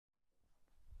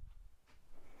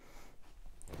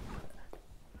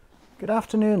Good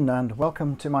afternoon and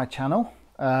welcome to my channel.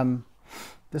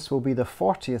 This will be the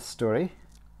 40th story,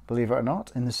 believe it or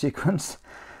not, in the sequence.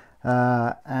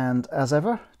 And as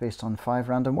ever, based on 5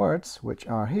 random words, which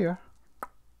are here.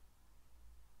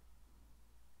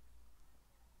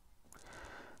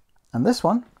 And this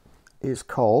one is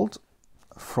called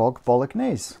Frog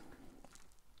Bolognese.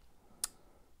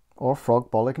 Or Frog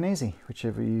Bolognese,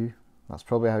 that's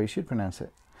probably how you should pronounce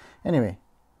it. Anyway.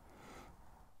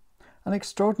 An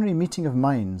extraordinary meeting of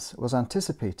minds was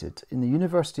anticipated in the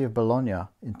University of Bologna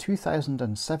in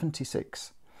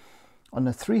 2076 on the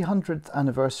 300th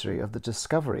anniversary of the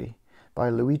discovery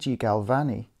by Luigi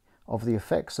Galvani of the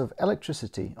effects of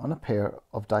electricity on a pair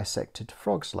of dissected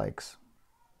frog's legs.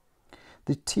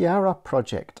 The Tiara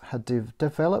project had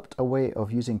developed a way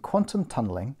of using quantum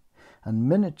tunneling and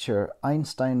miniature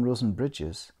Einstein-Rosen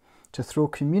bridges to throw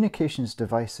communications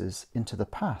devices into the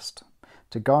past,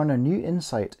 to garner new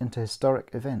insight into historic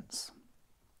events.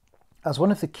 As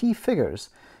one of the key figures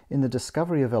in the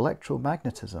discovery of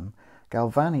electromagnetism,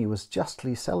 Galvani was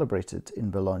justly celebrated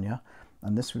in Bologna,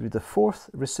 and this would be the 4th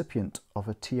recipient of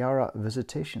a Tiara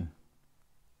visitation.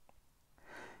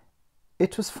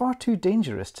 It was far too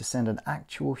dangerous to send an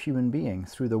actual human being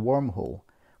through the wormhole,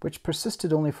 which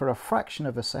persisted only for a fraction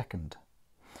of a second.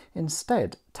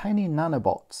 Instead, tiny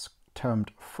nanobots,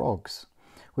 termed frogs,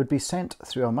 would be sent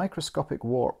through a microscopic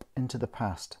warp into the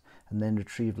past and then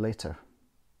retrieved later.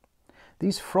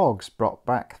 These frogs brought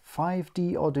back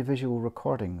 5D audiovisual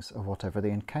recordings of whatever they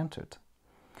encountered.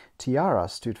 Tiara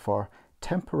stood for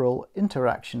Temporal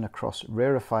Interaction Across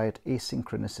Rarefied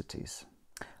Asynchronicities,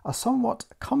 a somewhat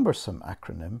cumbersome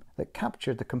acronym that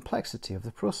captured the complexity of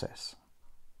the process.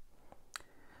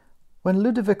 When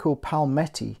Ludovico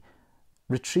Palmetti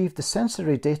retrieved the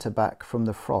sensory data back from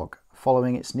the frog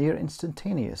following its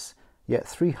near-instantaneous, yet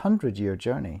 300-year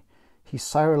journey, he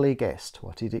sourly guessed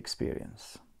what he'd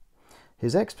experience.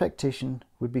 His expectation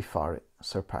would be far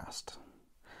surpassed.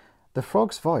 The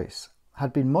frog's voice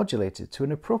had been modulated to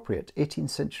an appropriate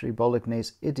 18th century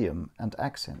Bolognese idiom and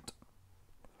accent.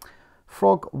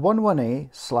 Frog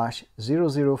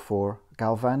 11A/004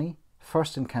 Galvani,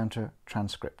 first encounter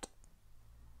transcript.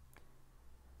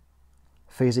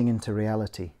 Phasing into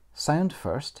reality. Sound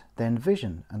first, then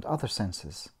vision and other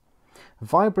senses.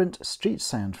 Vibrant street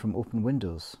sound from open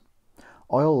windows.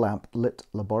 Oil lamp lit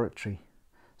laboratory.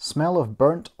 Smell of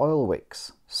burnt oil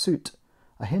wicks, soot,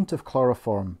 a hint of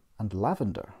chloroform and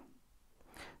lavender.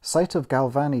 Sight of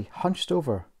Galvani hunched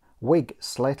over, wig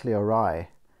slightly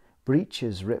awry,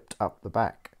 breeches ripped up the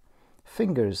back,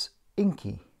 fingers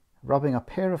inky, rubbing a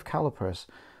pair of calipers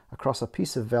across a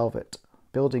piece of velvet,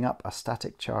 building up a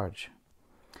static charge.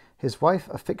 His wife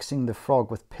affixing the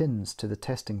frog with pins to the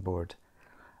testing board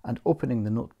and opening the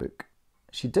notebook.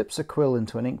 She dips a quill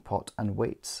into an inkpot and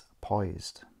waits,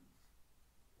 poised.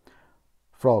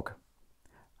 Frog: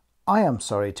 I am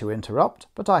sorry to interrupt,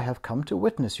 but I have come to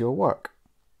witness your work.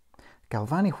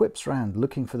 Galvani whips round,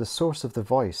 looking for the source of the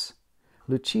voice.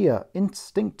 Lucia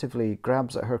instinctively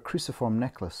grabs at her cruciform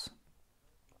necklace.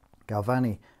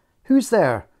 Galvani: Who's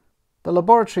there? The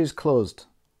laboratory's closed.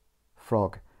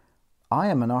 Frog: I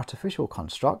am an artificial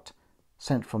construct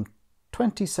sent from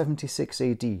 2076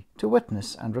 AD to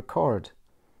witness and record.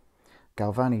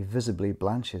 Galvani visibly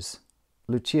blanches.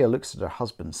 Lucia looks at her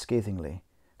husband scathingly.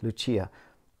 Lucia: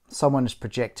 Someone is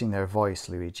projecting their voice,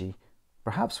 Luigi.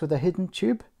 Perhaps with a hidden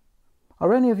tube?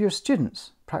 Are any of your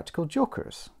students practical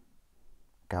jokers?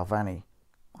 Galvani: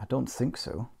 I don't think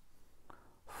so.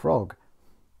 Frog: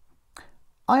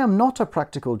 I am not a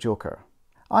practical joker.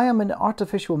 I am an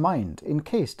artificial mind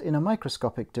encased in a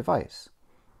microscopic device.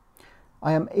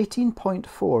 I am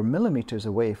 18.4 millimeters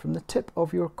away from the tip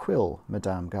of your quill,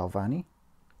 Madame Galvani.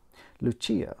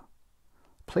 Lucia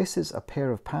places a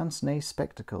pair of pince-nez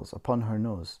spectacles upon her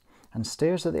nose and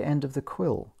stares at the end of the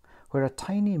quill, where a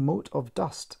tiny mote of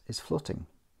dust is floating.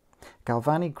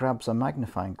 Galvani grabs a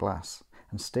magnifying glass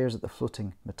and stares at the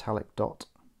floating metallic dot.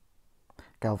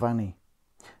 Galvani: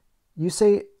 You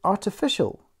say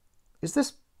artificial. Is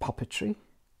this puppetry?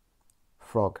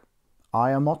 Frog: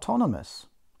 I am autonomous.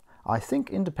 I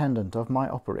think independent of my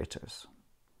operators.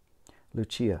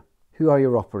 Lucia: Who are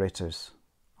your operators?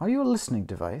 Are you a listening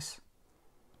device?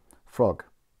 Frog: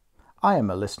 I am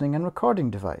a listening and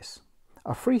recording device.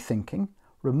 A free-thinking,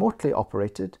 remotely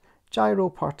operated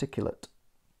gyroparticulate.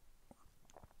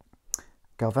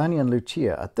 Galvani and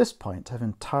Lucia at this point have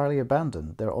entirely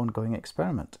abandoned their ongoing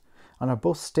experiment and are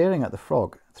both staring at the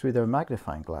frog through their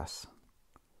magnifying glass.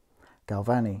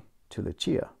 Galvani to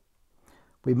Lucia: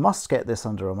 We must get this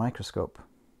under a microscope.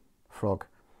 Frog: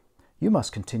 You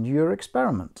must continue your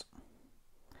experiment.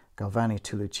 Galvani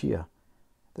to Lucia: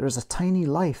 There is a tiny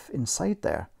life inside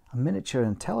there, a miniature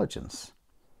intelligence.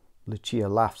 Lucia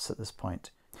laughs at this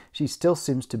point. She still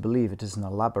seems to believe it is an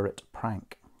elaborate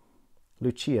prank.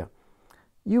 Lucia,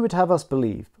 you would have us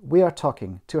believe we are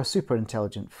talking to a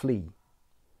super-intelligent flea.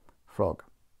 Frog,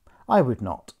 I would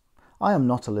not. I am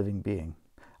not a living being.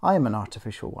 I am an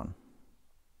artificial one.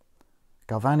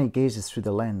 Galvani gazes through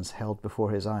the lens held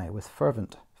before his eye with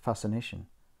fervent fascination.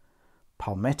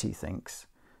 Palmetti thinks,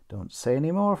 don't say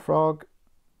any more, Frog.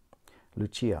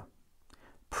 Lucia,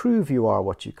 prove you are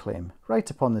what you claim. Write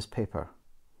upon this paper.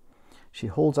 She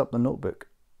holds up the notebook.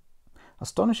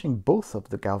 Astonishing both of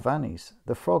the Galvanis,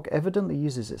 the frog evidently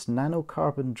uses its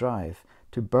nanocarbon drive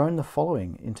to burn the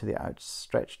following into the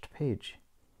outstretched page.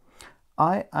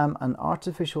 I am an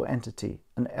artificial entity,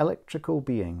 an electrical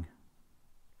being.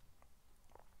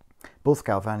 Both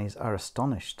Galvanis are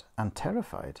astonished and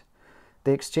terrified.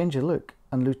 They exchange a look,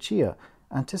 and Lucia,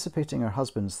 anticipating her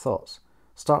husband's thoughts,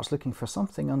 starts looking for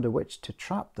something under which to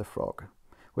trap the frog,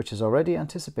 which has already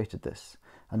anticipated this,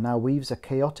 and now weaves a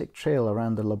chaotic trail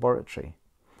around the laboratory,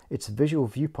 its visual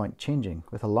viewpoint changing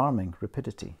with alarming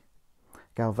rapidity.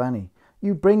 Galvani,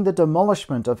 you bring the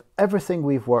demolishment of everything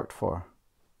we've worked for.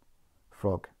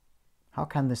 Frog, how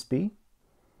can this be?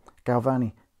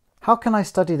 Galvani, how can I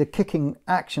study the kicking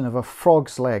action of a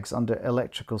frog's legs under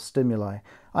electrical stimuli?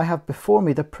 I have before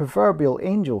me the proverbial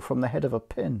angel from the head of a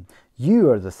pin. You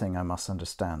are the thing I must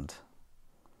understand.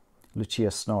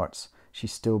 Lucia snorts. She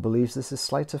still believes this is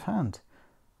sleight of hand.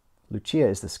 Lucia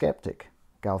is the skeptic,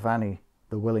 Galvani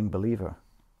the willing believer.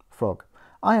 Frog,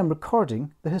 I am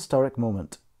recording the historic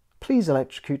moment. Please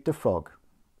electrocute the frog.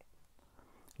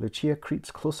 Lucia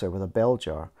creeps closer with a bell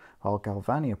jar, while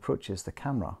Galvani approaches the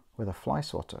camera with a fly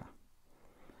swatter.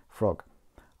 Frog,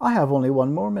 I have only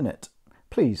 1 more minute.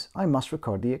 Please, I must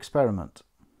record the experiment.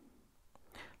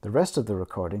 The rest of the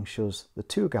recording shows the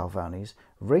two Galvanis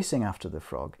racing after the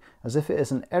frog as if it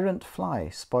is an errant fly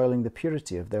spoiling the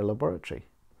purity of their laboratory.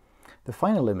 The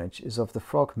final image is of the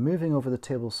frog moving over the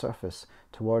table's surface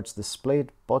towards the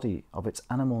splayed body of its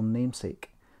animal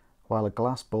namesake, while a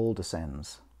glass bowl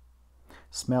descends.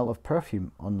 Smell of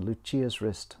perfume on Lucia's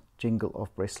wrist, jingle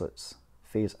of bracelets,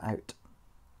 phase out.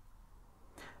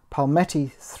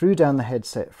 Palmetti threw down the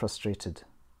headset frustrated.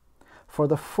 For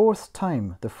the 4th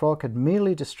time, the frog had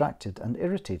merely distracted and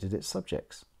irritated its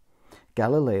subjects.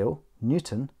 Galileo,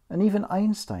 Newton, and even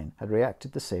Einstein had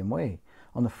reacted the same way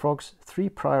on the frog's 3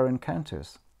 prior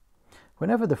encounters.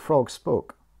 Whenever the frog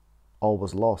spoke, all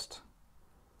was lost.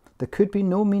 There could be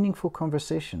no meaningful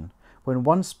conversation when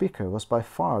one speaker was by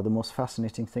far the most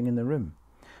fascinating thing in the room,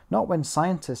 not when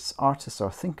scientists, artists,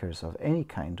 or thinkers of any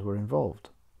kind were involved.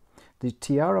 The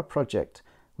Tiara project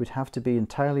would have to be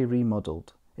entirely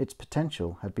remodeled. Its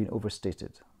potential had been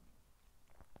overstated.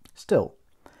 Still,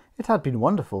 it had been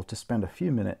wonderful to spend a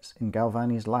few minutes in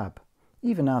Galvani's lab,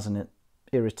 even as an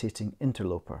irritating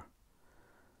interloper.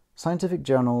 Scientific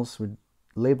journals would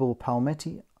label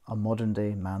Palmetti a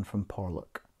modern-day man from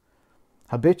Porlock.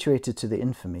 Habituated to the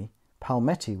infamy,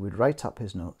 Palmetti would write up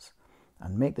his notes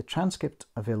and make the transcript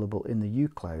available in the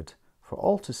U-Cloud for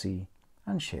all to see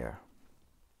and share.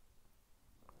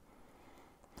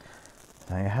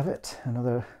 There you have it,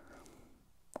 another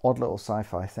odd little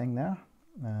sci-fi thing there,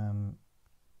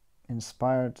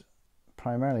 inspired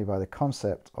primarily by the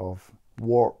concept of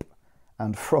warp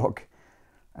and frog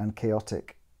and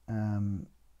chaotic. I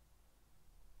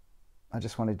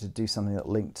just wanted to do something that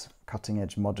linked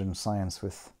cutting-edge modern science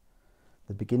with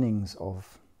the beginnings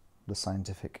of the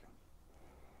scientific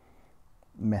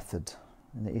method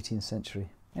in the 18th century.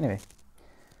 Anyway,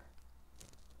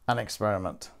 an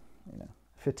experiment,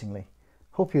 fittingly.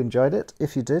 Hope you enjoyed it.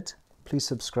 If you did, please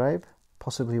subscribe,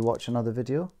 possibly watch another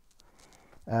video,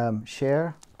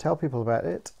 share, tell people about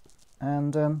it,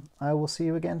 and I will see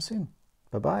you again soon.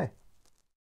 Bye-bye.